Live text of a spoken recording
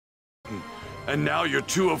forgotten, and now you're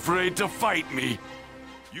too afraid to fight me.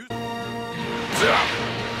 You...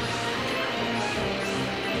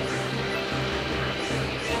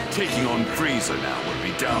 Taking on Frieza now would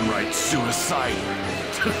be downright suicidal.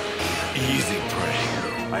 Easy, Prey.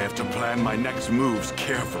 I have to plan my next moves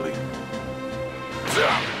carefully.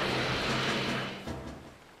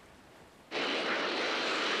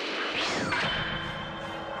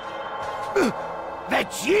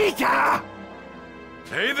 Vegeta!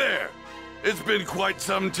 Hey there! It's been quite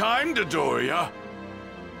some time, Dodoria.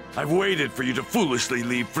 I've waited for you to foolishly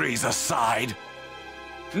leave Frieza aside.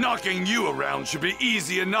 Knocking you around should be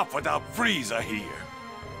easy enough without Frieza here.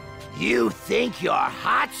 You think you're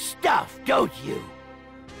hot stuff, don't you?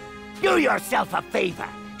 Do yourself a favor.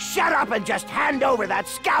 Shut up and just hand over that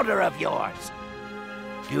scouter of yours.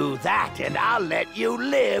 Do that and I'll let you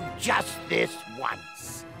live just this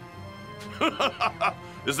once.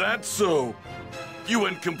 Is that so? You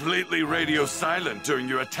went completely radio silent during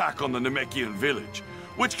your attack on the Namekian village,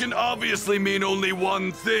 which can obviously mean only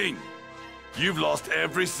one thing. You've lost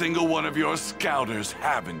every single one of your scouters,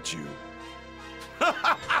 haven't you?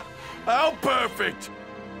 How perfect!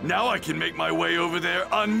 Now I can make my way over there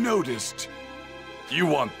unnoticed. You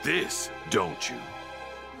want this, don't you?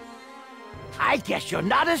 I guess you're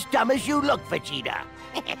not as dumb as you look, Vegeta.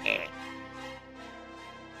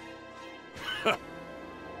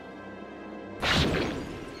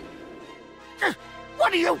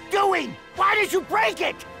 What are you doing? Why did you break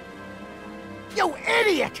it? You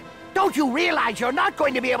idiot! Don't you realize you're not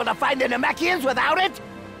going to be able to find the Namekians without it?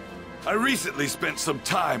 I recently spent some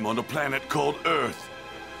time on a planet called Earth.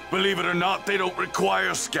 Believe it or not, they don't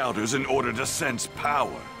require scouters in order to sense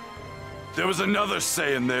power. There was another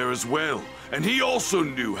Saiyan there as well, and he also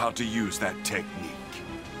knew how to use that technique.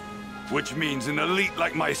 Which means an elite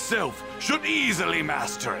like myself should easily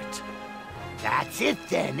master it. That's it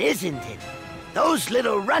then, isn't it? Those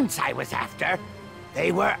little runts I was after,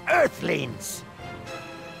 they were Earthlings.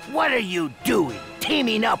 What are you doing,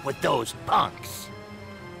 teaming up with those punks?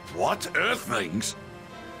 What? Earthlings?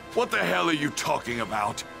 What the hell are you talking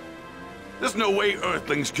about? There's no way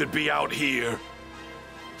Earthlings could be out here.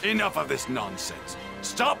 Enough of this nonsense.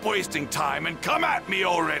 Stop wasting time and come at me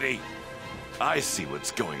already! I see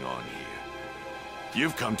what's going on here.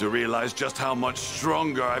 You've come to realize just how much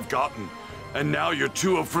stronger I've gotten, and now you're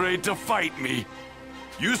too afraid to fight me.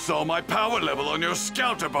 You saw my power level on your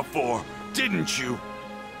scouter before, didn't you?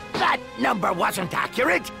 That number wasn't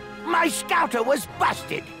accurate. My scouter was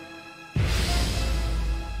busted.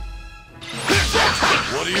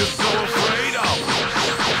 What are you so afraid of?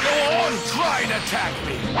 Go on, try and attack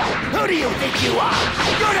me! Who do you think you are?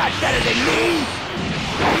 You're not better than me!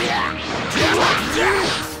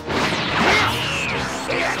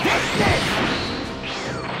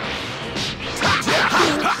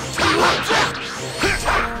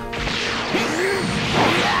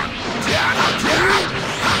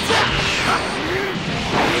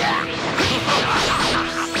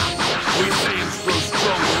 We Saiyans grow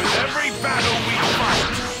stronger with every battle we fight.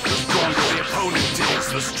 The stronger the opponent is,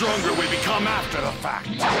 the stronger we become after the fact.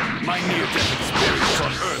 My near-death experience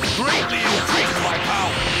on Earth greatly increased my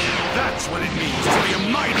power. That's what it means to be a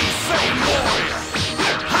mighty Saiyan warrior.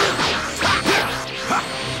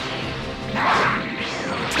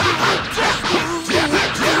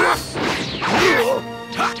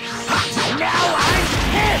 Now I'm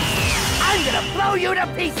pissed! I'm gonna blow you to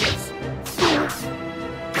pieces!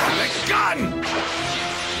 Got a gun!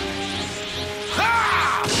 Ha!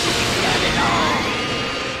 Get it all!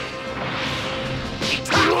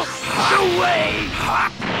 Away!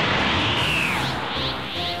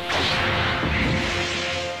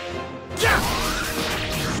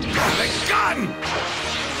 Got a gun!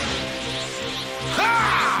 Ha!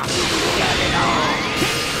 Get it all!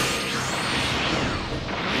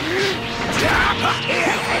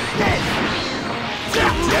 Here, take this!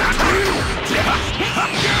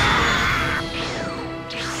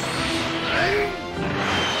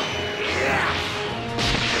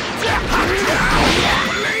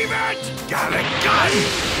 Believe it! Got a gun!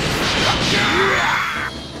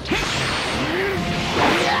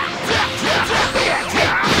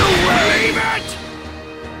 Believe it!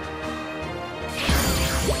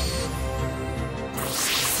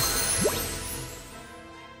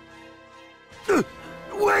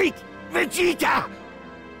 Wait! Vegeta!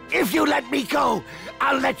 If you let me go,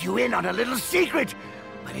 I'll let you in on a little secret.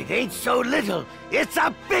 But it ain't so little. It's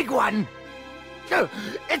a big one.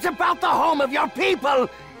 It's about the home of your people.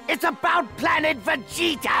 It's about planet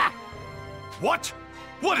Vegeta. What?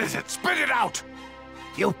 What is it? Spit it out!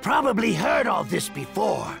 You've probably heard all this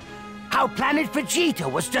before. How planet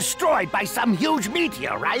Vegeta was destroyed by some huge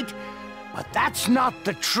meteor, right? But that's not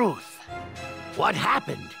the truth. What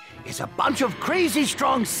happened is a bunch of crazy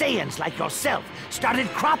strong Saiyans like yourself started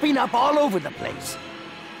cropping up all over the place.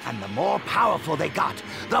 And the more powerful they got,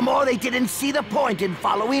 the more they didn't see the point in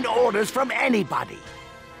following orders from anybody.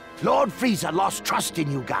 Lord Frieza lost trust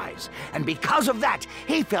in you guys, and because of that,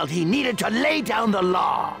 he felt he needed to lay down the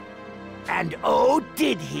law. And oh,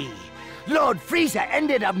 did he! Lord Frieza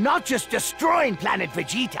ended up not just destroying Planet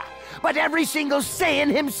Vegeta, but every single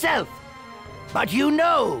Saiyan himself. But you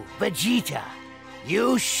know, Vegeta,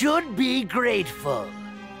 you should be grateful.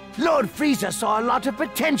 Lord Frieza saw a lot of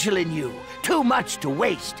potential in you, too much to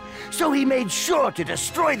waste, so he made sure to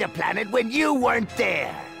destroy the planet when you weren't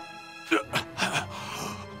there.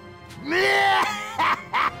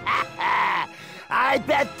 I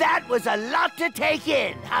bet that was a lot to take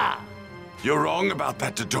in, huh? You're wrong about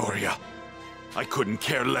that, Dodoria. I couldn't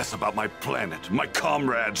care less about my planet, my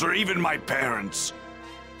comrades, or even my parents.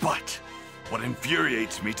 But what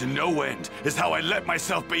infuriates me to no end is how I let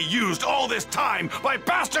myself be used all this time by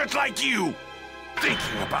bastards like you!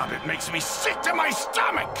 Thinking about it makes me sick to my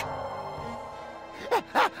stomach! Lord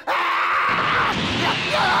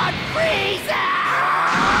Frieza!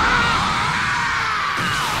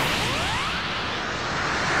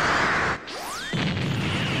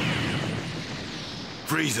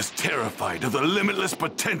 Frieza's terrified of the limitless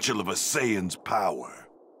potential of a Saiyan's power.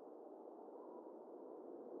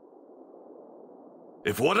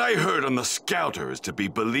 If what I heard on the Scouter is to be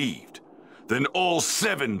believed, then all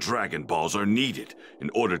 7 Dragon Balls are needed in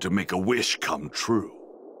order to make a wish come true.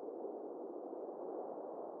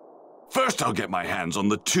 First, I'll get my hands on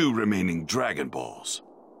the 2 remaining Dragon Balls.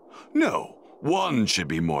 No, 1 should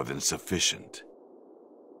be more than sufficient.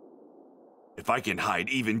 If I can hide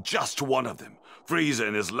even just 1 of them, Frieza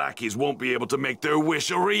and his lackeys won't be able to make their wish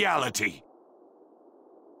a reality.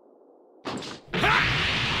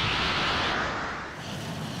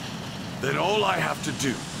 Then all I have to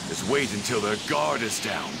do is wait until their guard is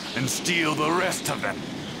down and steal the rest of them.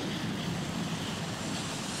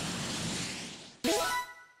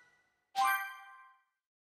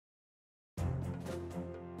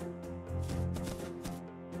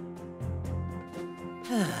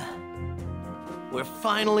 We're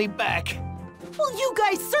finally back. Well, you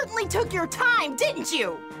guys certainly took your time, didn't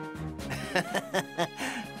you?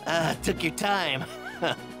 Took your time.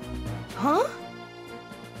 Huh?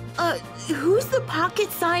 Who's the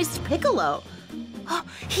pocket-sized Piccolo? Oh,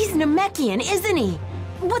 he's Namekian, isn't he?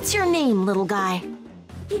 What's your name, little guy?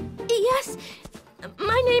 Yes,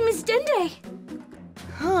 my name is Dende.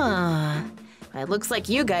 Huh. It looks like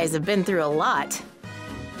you guys have been through a lot.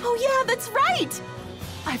 Oh yeah, that's right!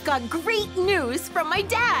 I've got great news from my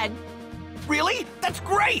dad. Really? That's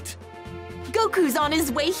great! Goku's on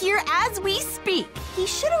his way here as we speak. He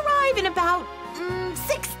should arrive in about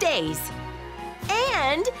 6 days.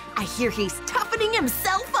 And I hear he's toughening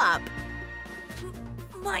himself up.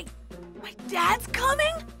 My dad's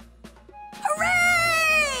coming?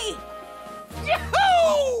 Hooray!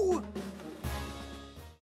 Yahoo!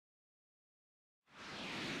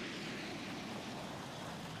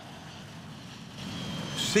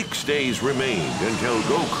 Six days remained until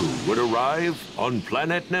Goku would arrive on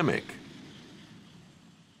planet Namek.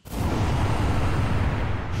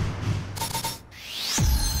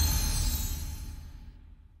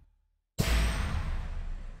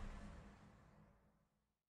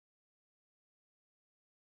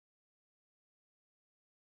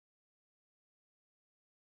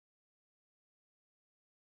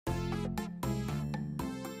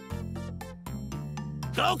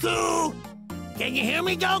 Goku! Can you hear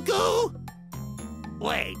me, Goku?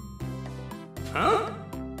 Wait. Huh?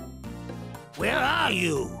 Where are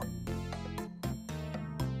you?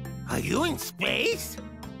 Are you in space?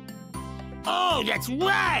 Oh, that's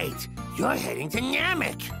right! You're heading to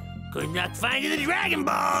Namek. Good luck finding the Dragon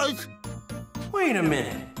Balls! Wait a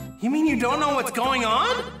minute. You mean you don't know what's going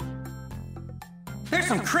on? There's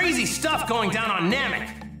some crazy stuff going down on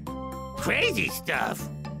Namek. Crazy stuff?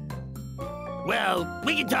 Well,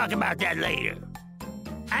 we can talk about that later.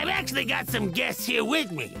 I've actually got some guests here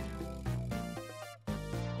with me.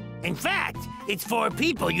 In fact, it's 4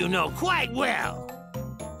 people you know quite well.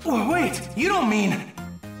 Wait, you don't mean...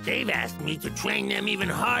 They've asked me to train them even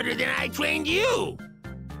harder than I trained you.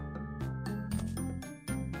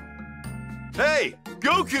 Hey,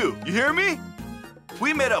 Goku, you hear me?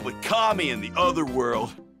 We met up with Kami in the other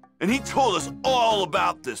world, and he told us all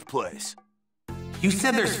about this place. You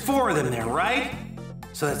said there's 4 of them there, right?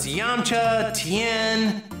 So that's Yamcha,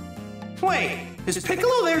 Tien... Wait, is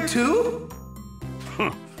Piccolo there too?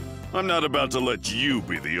 I'm not about to let you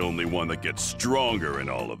be the only one that gets stronger in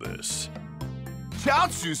all of this.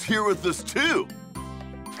 Chaozu's here with us too.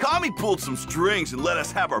 Kami pulled some strings and let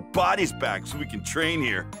us have our bodies back so we can train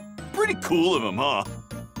here. Pretty cool of him, huh?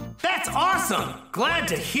 That's awesome! Glad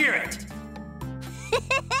to hear it!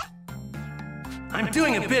 I'm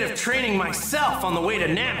doing a bit of training myself on the way to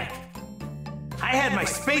Namek. I had my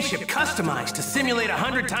spaceship customized to simulate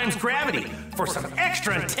 100 times gravity for some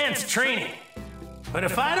extra intense training. But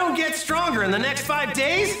if I don't get stronger in the next 5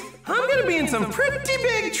 days, I'm gonna be in some pretty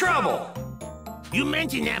big trouble. You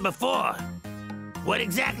mentioned that before. What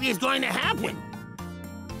exactly is going to happen?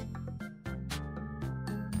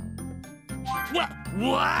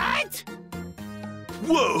 What?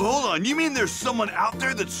 Whoa, hold on. You mean there's someone out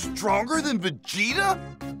there that's stronger than Vegeta?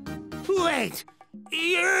 Wait,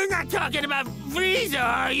 you're not talking about Frieza,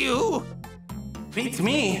 are you? Beats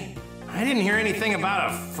me. I didn't hear anything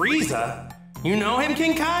about a Frieza. You know him,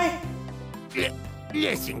 King Kai?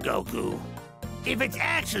 Listen, Goku. If it's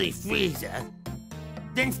actually Frieza,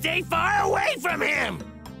 then stay far away from him!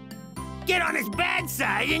 Get on his bad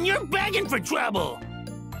side and you're begging for trouble!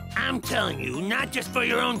 I'm telling you, not just for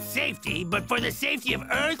your own safety, but for the safety of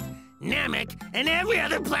Earth, Namek, and every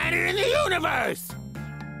other planet in the universe!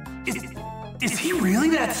 Is he really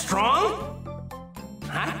that strong?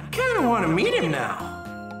 I kinda wanna meet him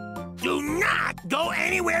now. Do not go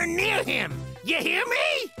anywhere near him! You hear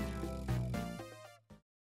me?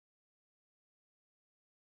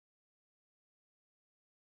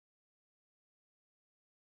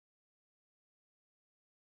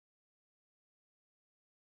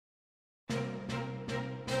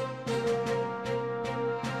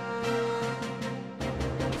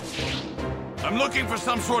 I'm looking for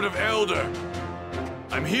some sort of elder.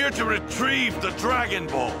 I'm here to retrieve the Dragon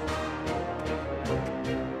Ball.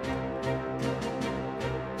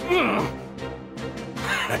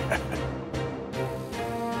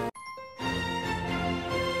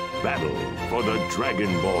 Battle for the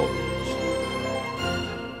Dragon Balls.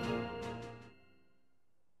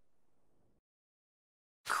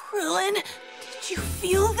 Krillin, did you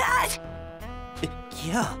feel that?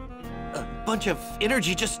 Yeah. A bunch of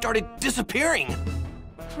energy just started disappearing.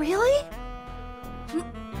 Really?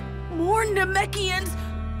 More Namekians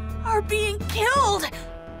are being killed!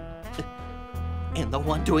 And the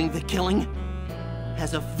one doing the killing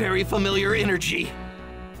has a very familiar energy.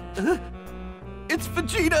 It's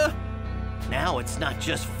Vegeta! Now it's not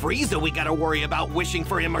just Frieza we gotta worry about wishing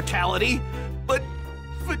for immortality, but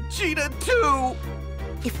Vegeta too!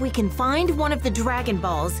 If we can find one of the Dragon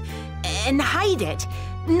Balls and hide it,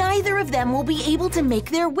 neither of them will be able to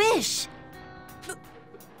make their wish.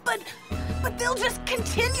 But they'll just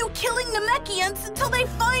continue killing Namekians until they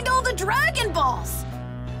find all the Dragon Balls!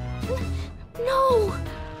 No!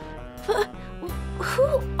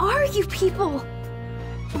 Who are you people?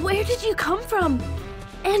 Where did you come from?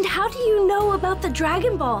 And how do you know about the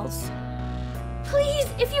Dragon Balls? Please,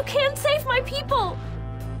 if you can, save my people!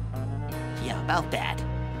 Yeah, about that.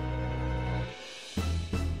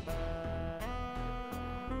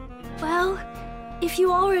 Well, if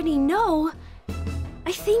you already know,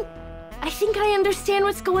 I think I understand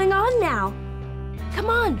what's going on now. Come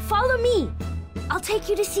on, follow me. I'll take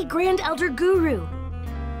you to see Grand Elder Guru.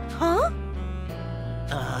 Huh?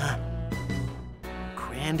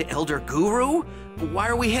 Grand Elder Guru? Why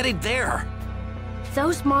are we headed there?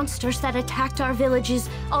 Those monsters that attacked our villages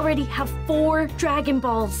already have 4 Dragon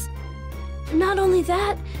Balls. Not only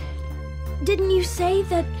that, didn't you say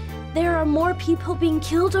that there are more people being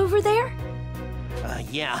killed over there?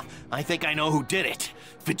 Yeah, I think I know who did it.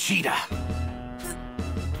 Vegeta.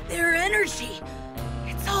 Their energy,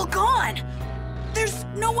 it's all gone. There's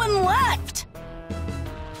no one left.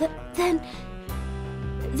 Then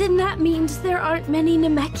that means there aren't many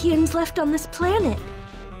Namekians left on this planet.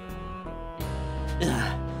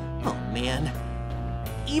 Oh man.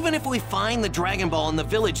 Even if we find the Dragon Ball in the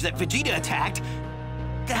village that Vegeta attacked,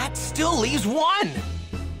 that still leaves 1!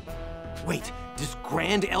 Wait, does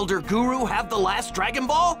Grand Elder Guru have the last Dragon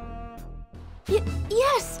Ball?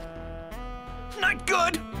 Yes! Not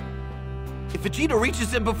good! If Vegeta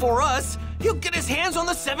reaches him before us, he'll get his hands on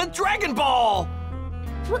the 7th Dragon Ball!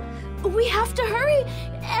 We have to hurry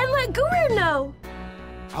and let Guru know!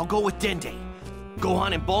 I'll go with Dende.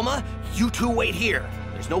 Gohan and Bulma, you two wait here.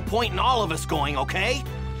 There's no point in all of us going, okay?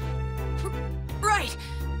 Right!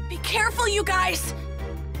 Be careful, you guys!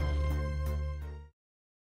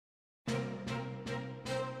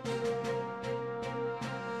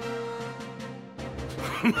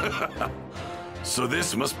 So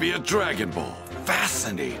this must be a Dragon Ball.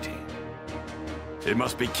 Fascinating. It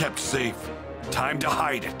must be kept safe. Time to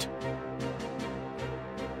hide it.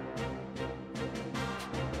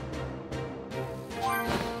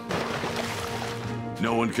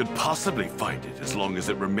 No one could possibly find it as long as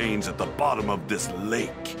it remains at the bottom of this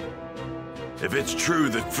lake. If it's true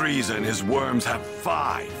that Frieza and his worms have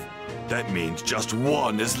 5, that means just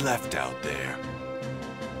 1 is left out there.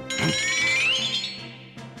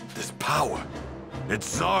 This power,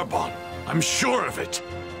 it's Zarbon. I'm sure of it.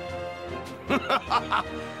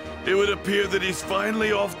 It would appear that he's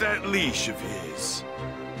finally off that leash of his.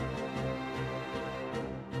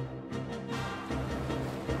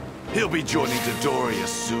 He'll be joining Dodoria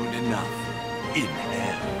soon enough, in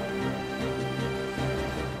hell.